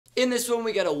In this one,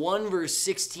 we got a 1 versus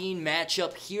 16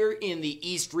 matchup here in the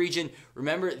East region.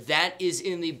 Remember, that is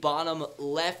in the bottom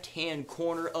left-hand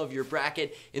corner of your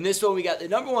bracket. In this one, we got the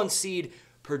 #1 seed,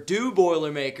 Purdue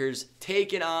Boilermakers,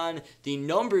 taking on the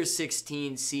number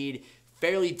 16 seed,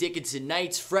 Fairleigh Dickinson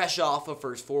Knights, fresh off a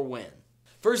first 4 win.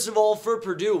 First of all, for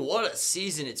Purdue, what a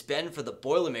season it's been for the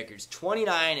Boilermakers.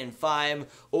 29-5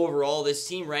 overall. This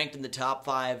team ranked in the top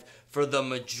 5 for the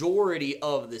majority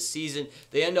of the season.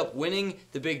 They end up winning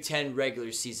the Big Ten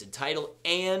regular season title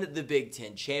and the Big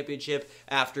Ten championship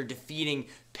after defeating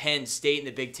Penn State in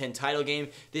the Big Ten title game.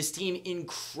 This team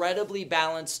incredibly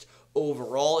balanced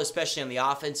overall, especially on the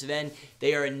offensive end.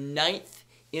 They are 9th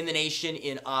in the nation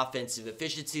in offensive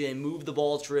efficiency. They move the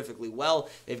ball terrifically well.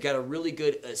 They've got a really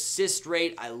good assist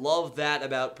rate. I love that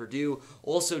about Purdue.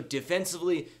 Also,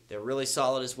 defensively, they're really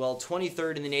solid as well.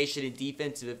 23rd in the nation in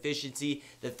defensive efficiency.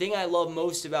 The thing I love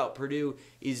most about Purdue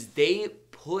is they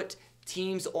put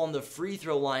teams on the free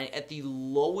throw line at the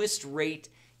lowest rate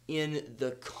in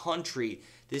the country.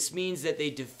 This means that they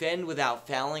defend without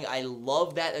fouling. I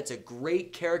love that. That's a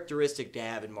great characteristic to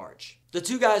have in March. The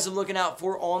two guys I'm looking out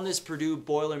for on this Purdue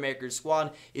Boilermakers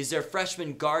squad is their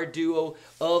freshman guard duo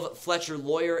of Fletcher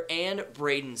Lawyer and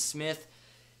Braden Smith.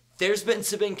 There's been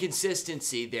some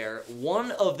inconsistency there.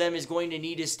 One of them is going to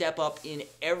need to step up in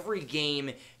every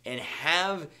game and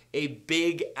have a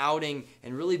big outing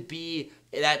and really be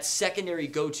that secondary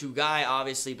go-to guy,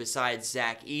 obviously, besides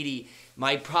Zach Edey.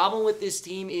 My problem with this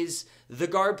team is the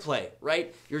guard play,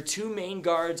 right? Your two main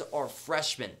guards are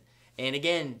freshmen. And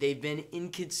again, they've been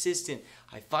inconsistent.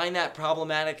 I find that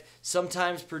problematic.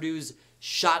 Sometimes Purdue's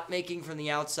shot making from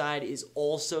the outside is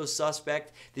also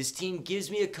suspect. This team gives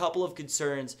me a couple of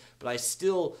concerns, but I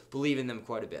still believe in them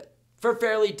quite a bit. For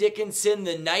Fairleigh Dickinson,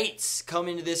 the Knights come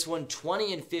into this one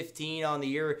 20-15 on the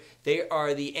year. They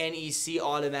are the NEC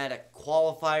automatic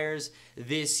qualifiers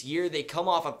this year. They come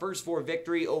off a first 4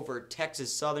 victory over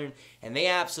Texas Southern, and they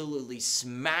absolutely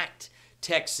smacked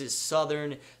Texas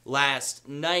Southern last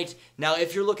night. Now,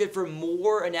 if you're looking for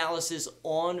more analysis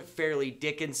on Fairleigh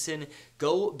Dickinson,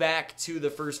 go back to the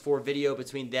first 4 video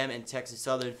between them and Texas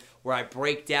Southern where I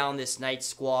break down this Knights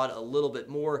squad a little bit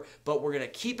more, but we're going to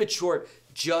keep it short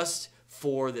just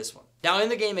for this one. Now, in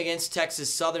the game against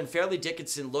Texas Southern, Fairleigh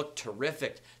Dickinson looked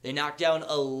terrific. They knocked down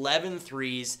 11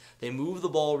 threes, they moved the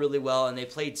ball really well, and they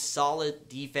played solid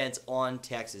defense on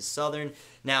Texas Southern.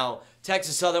 Now,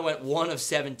 Texas Southern went 1 of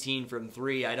 17 from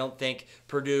 3. I don't think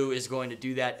Purdue is going to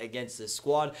do that against this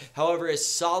squad. However, a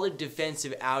solid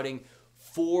defensive outing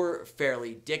for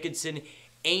Fairleigh Dickinson.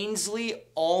 Ainsley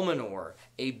Almanor,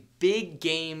 a big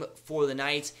game for the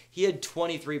Knights. He had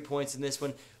 23 points in this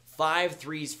one. 5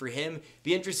 threes for him.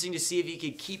 Be interesting to see if he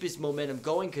could keep his momentum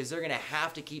going because they're going to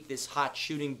have to keep this hot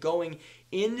shooting going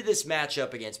into this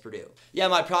matchup against Purdue. Yeah,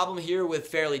 my problem here with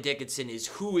Fairleigh Dickinson is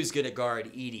who is going to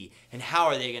guard Edey and how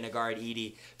are they going to guard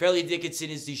Edey. Fairleigh Dickinson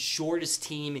is the shortest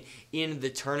team in the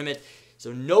tournament,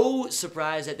 so no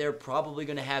surprise that they're probably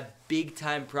going to have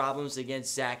big-time problems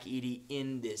against Zach Edey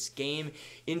in this game.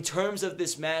 In terms of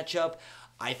this matchup,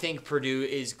 I think Purdue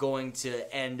is going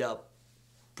to end up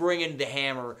bringing the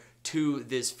hammer to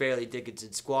this Fairleigh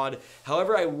Dickinson squad.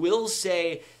 However, I will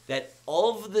say that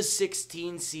of the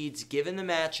 16 seeds given the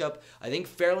matchup, I think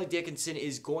Fairleigh Dickinson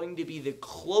is going to be the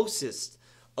closest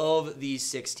of these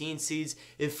 16 seeds.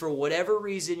 If for whatever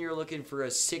reason you're looking for a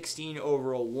 16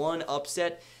 over a 1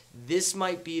 upset, this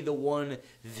might be the one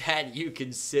that you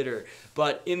consider.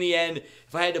 But in the end,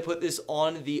 if I had to put this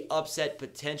on the upset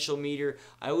potential meter,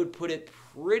 I would put it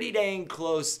pretty dang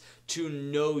close to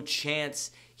no chance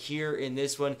here in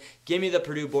this one. Give me the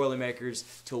Purdue Boilermakers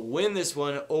to win this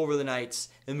one over the Knights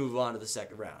and move on to the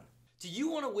second round. Do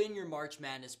you want to win your March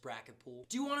Madness bracket pool?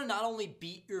 Do you want to not only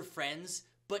beat your friends,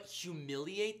 but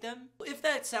humiliate them? If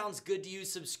that sounds good to you,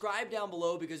 subscribe down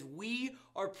below because we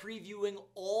are previewing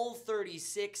all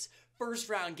 36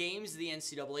 first-round games of the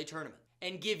NCAA tournament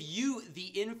and give you the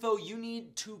info you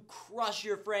need to crush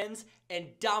your friends and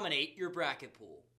dominate your bracket pool.